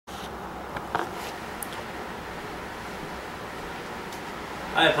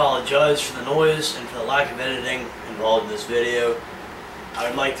I apologize for the noise and for the lack of editing involved in this video. I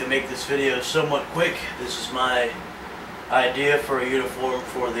would like to make this video somewhat quick. This is my idea for a uniform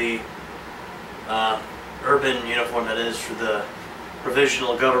for the urban uniform, that is, for the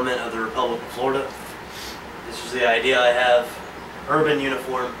provisional government of the Republic of Florida. This is the idea I have. Urban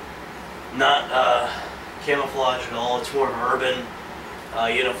uniform, not camouflage at all. It's more of an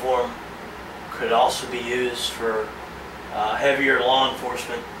urban uniform. Could also be used for heavier law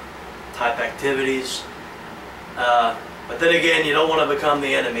enforcement type activities. But then again, you don't want to become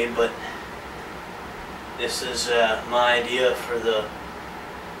the enemy, but this is my idea for the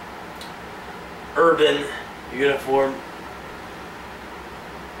urban uniform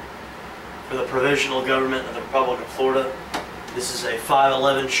for the provisional government of the Republic of Florida. This is a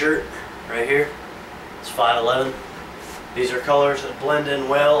 511 shirt right here. It's 511. These are colors that blend in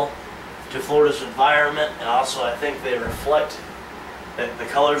well to Florida's environment, and also I think they reflect, the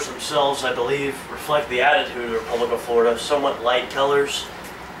colors themselves, I believe, reflect the attitude of the Republic of Florida. Somewhat light colors.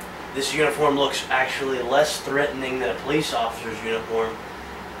 This uniform looks actually less threatening than a police officer's uniform,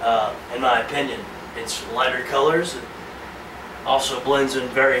 in my opinion. It's lighter colors. It also blends in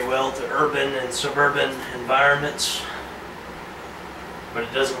very well to urban and suburban environments, but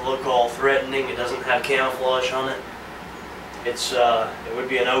it doesn't look all threatening. It doesn't have camouflage on it. It's it would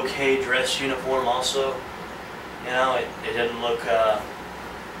be an okay dress uniform also. You know, it didn't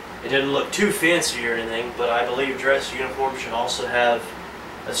look too fancy or anything, but I believe dress uniforms should also have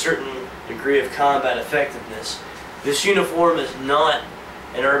a certain degree of combat effectiveness. This uniform is not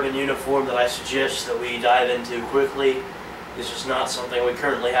an urban uniform that I suggest that we dive into quickly. This is not something we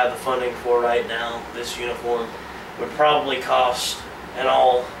currently have the funding for right now. This uniform would probably cost in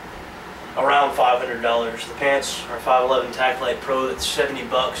all around $500. The pants are 511 Tactile Pro. That's $70.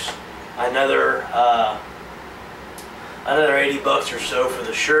 Another $80 or so for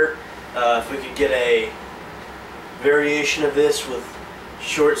the shirt. If we could get a variation of this with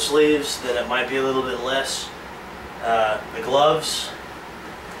short sleeves, then it might be a little bit less. The gloves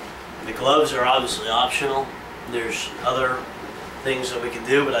are obviously optional. There's other things that we can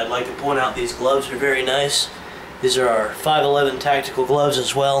do, but I'd like to point out these gloves are very nice. These are our 511 tactical gloves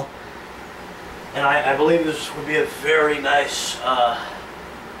as well. And I believe this would be a very nice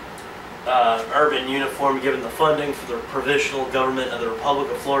urban uniform given the funding for the provisional government of the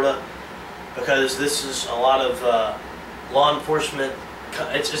Republic of Florida, because this is a lot of law enforcement.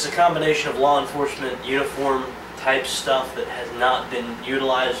 It's a combination of law enforcement uniform type stuff that has not been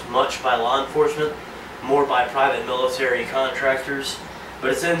utilized much by law enforcement, more by private military contractors,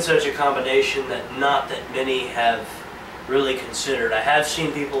 but it's in such a combination that not that many have really considered. I have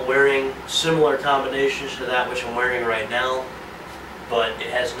seen people wearing similar combinations to that which I'm wearing right now, but it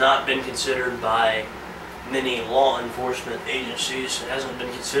has not been considered by many law enforcement agencies. It hasn't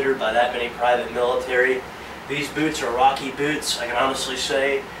been considered by that many private military. These boots are Rocky boots. I can honestly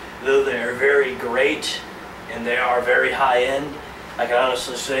say, though they are very great and they are very high end, I can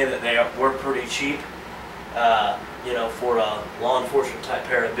honestly say that were pretty cheap, you know, for a law enforcement type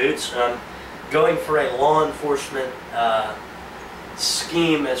pair of boots. And I'm going for a law enforcement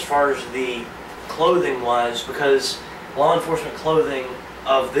scheme as far as the clothing wise, because law enforcement clothing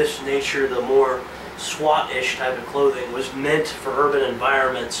of this nature, the more SWAT-ish type of clothing, was meant for urban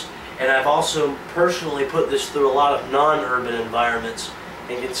environments. And I've also personally put this through a lot of non-urban environments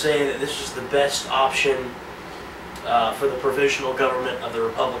and can say that this is the best option for the provisional government of the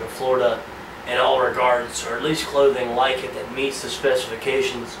Republic of Florida in all regards, or at least clothing like it that meets the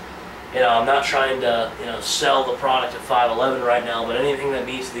specifications. You know, I'm not trying to, you know, sell the product at 511 right now, but anything that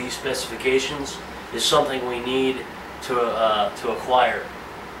meets these specifications is something we need to acquire.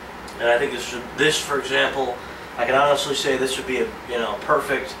 And I think this, for example, I can honestly say this would be a, you know,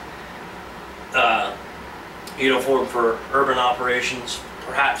 perfect uniform for urban operations,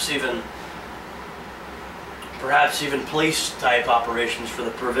 perhaps even police type operations for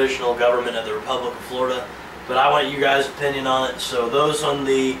the provisional government of the Republic of Florida. But I want you guys' opinion on it. So those on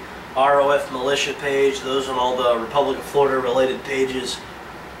the ROF Militia page, those on all the Republic of Florida related pages,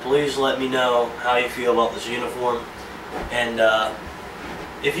 please let me know how you feel about this uniform, and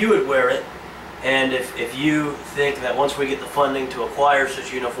if you would wear it, and if you think that once we get the funding to acquire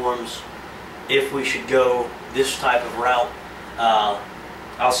such uniforms, if we should go this type of route.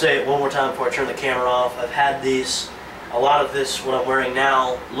 I'll say it one more time before I turn the camera off. I've had these, a lot of this, what I'm wearing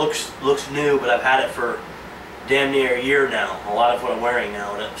now, looks new, but I've had it for damn near a year now. A lot of what I'm wearing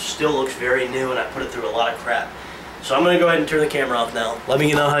now, and it still looks very new, and I put it through a lot of crap. So I'm going to go ahead and turn the camera off now. Let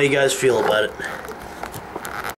me know how you guys feel about it.